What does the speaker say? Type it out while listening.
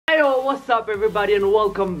what's up everybody, and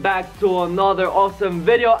welcome back to another awesome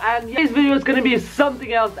video. And today's video is gonna be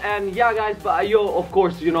something else. And yeah guys, but of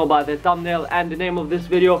course you know by the thumbnail and the name of this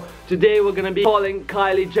video, today we're gonna be calling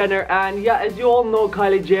Kylie Jenner. And yeah, as you all know,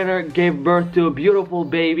 Kylie Jenner gave birth to a beautiful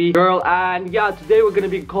baby girl. And yeah, today we're gonna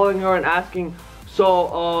be calling her and asking,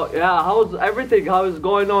 so yeah, how's everything, how is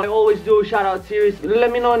going on? I always do a shout out series.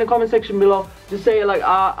 Let me know in the comment section below. Just say like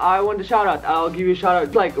I want a shout out, I'll give you a shout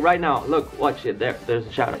out. Like right now, look, watch it, there's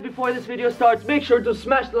a shout out. Before this video starts, make sure to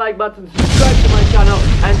smash the like button, subscribe to my channel,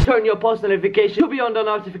 and turn your post notifications to be on the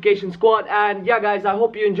notification squad. And yeah guys, I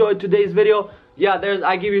hope you enjoyed today's video. Yeah,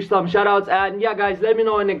 I give you some shout outs. And yeah guys, let me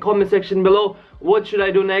know in the comment section below, what should I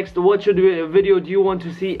do next, what video do you want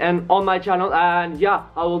to see and on my channel. And yeah,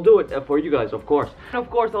 I will do it for you guys, of course. And of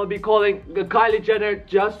course I'll be calling Kylie Jenner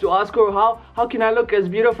just to ask her how can I look as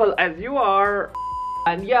beautiful as you are.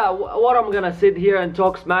 And yeah, what I'm gonna sit here and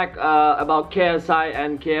talk smack about KSI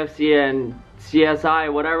and KFC and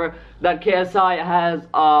CSI, whatever, that KSI has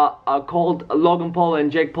called Logan Paul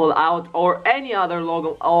and Jake Paul out, or any other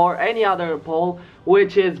Paul,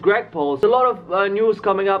 which is Greg Paul. There's a lot of news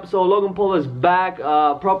coming up. So Logan Paul is back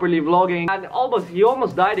properly vlogging, and he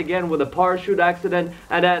almost died again with a parachute accident,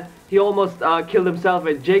 and then he almost killed himself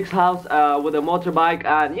at Jake's house with a motorbike.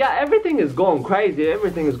 And yeah, everything is going crazy,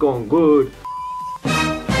 everything is going good.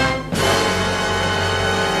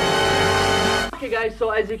 Okay guys, so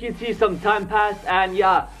as you can see, some time passed, and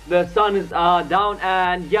yeah, the sun is down.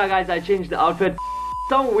 And yeah guys, I changed the outfit.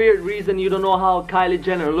 Some weird reason you don't know how Kylie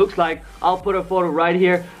Jenner looks like, I'll put a photo right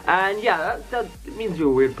here. And yeah, that means you're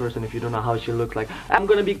a weird person if you don't know how she looks like. I'm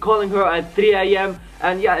gonna be calling her at 3 AM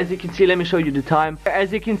and yeah, as you can see, let me show you the time.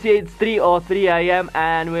 As you can see, it's 3:03 AM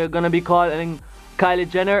and we're gonna be calling Kylie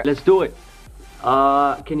Jenner. Let's do it.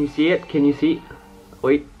 Can you see it? Can you see?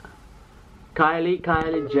 Wait. Kylie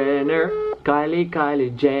Jenner.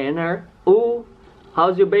 Kylie Jenner. Ooh,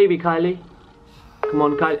 how's your baby, Kylie? Come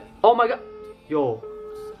on, Kylie. Oh my god. Yo,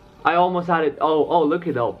 I almost had it. Oh, look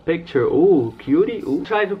at that picture. Ooh, cutie. Ooh.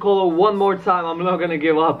 Try to call her one more time. I'm not gonna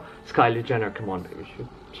give up. It's Kylie Jenner. Come on, baby.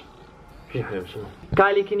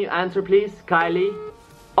 Kylie, can you answer, please? Kylie.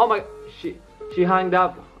 Oh my. She hung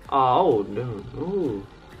up. Oh no. Ooh.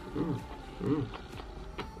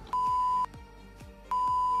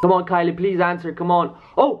 Come on, Kylie, please answer. Come on.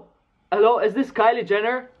 Oh, hello. Is this Kylie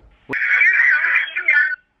Jenner?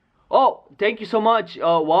 Oh, thank you so much.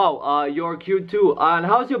 Wow, you're cute too. And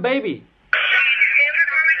how's your baby?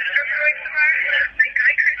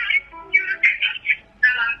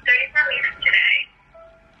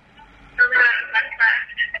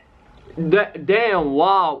 Damn!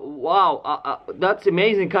 Wow! That's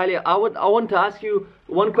amazing, Kylie. I want to ask you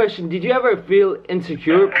one question. Did you ever feel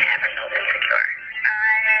insecure?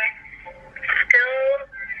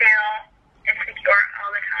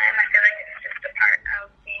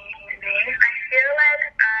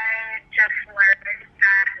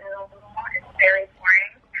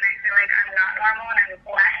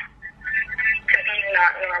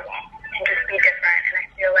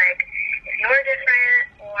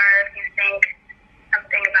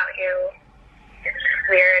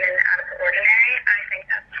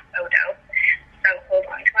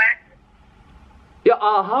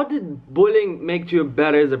 How did bullying make you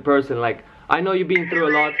better as a person? Like, I know you've been through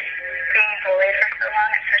a lot. Being bullied for so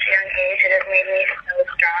long at such a young age, it has made me so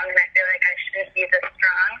strong, and I feel like I shouldn't be this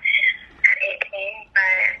strong at 18,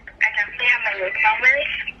 but I definitely have my weak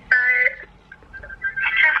moments, but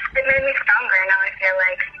it made me stronger. Now I feel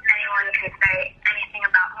like anyone can say anything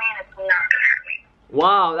about me and it's not gonna hurt me.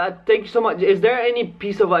 Wow, thank you so much. Is there any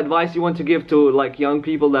piece of advice you want to give to like young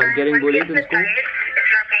people that are getting bullied in school?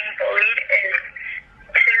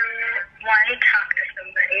 Talk to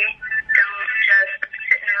somebody. Don't just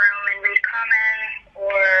sit in a room and read comments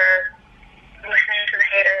or listen to the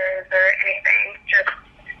haters or anything. Just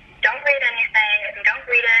don't read anything. If you don't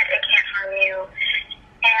read it, it can't harm you.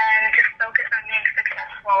 And just focus on being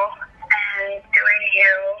successful and doing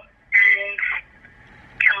you and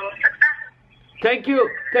killing success. Thank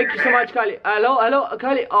you so much, Kylie. Hello,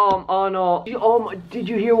 Kylie. Oh no. Did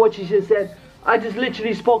you hear what she just said? I just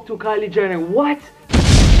literally spoke to Kylie Jenner. What?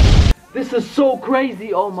 This is so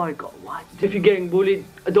crazy. Oh my god, what? If you're getting bullied,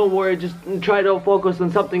 don't worry, just try to focus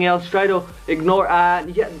on something else, try to ignore.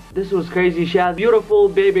 Yeah, this was crazy. She has a beautiful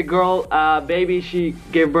baby girl, baby. She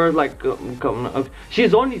gave birth like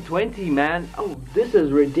she's only 20, man. Oh, this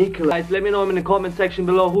is ridiculous. Guys, let me know in the comment section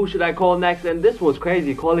below, who should I call next. And this was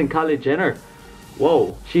crazy, calling Kylie Jenner.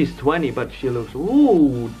 Whoa, she's 20, but she looks,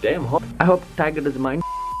 ooh, damn hot. I hope Tiger doesn't mind.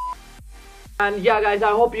 And yeah guys,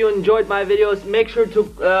 I hope you enjoyed my videos. Make sure to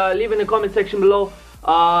leave in the comment section below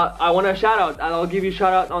I want a shout out, and I'll give you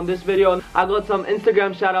shout out on this video. I got some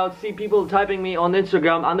Instagram shout outs. See people typing me on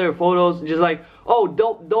Instagram under photos, just like, oh,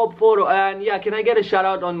 dope photo, and yeah, can I get a shout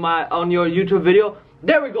out on your YouTube video?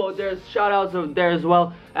 There we go, there's shout outs there as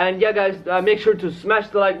well. And yeah guys, make sure to smash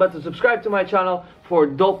the like button, subscribe to my channel for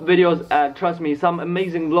dope videos, and trust me, some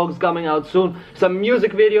amazing vlogs coming out soon, some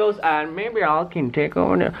music videos, and maybe I can take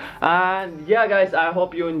over there. And yeah guys, I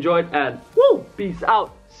hope you enjoyed, and woo, peace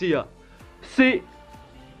out, see ya, see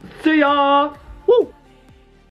ya, woo.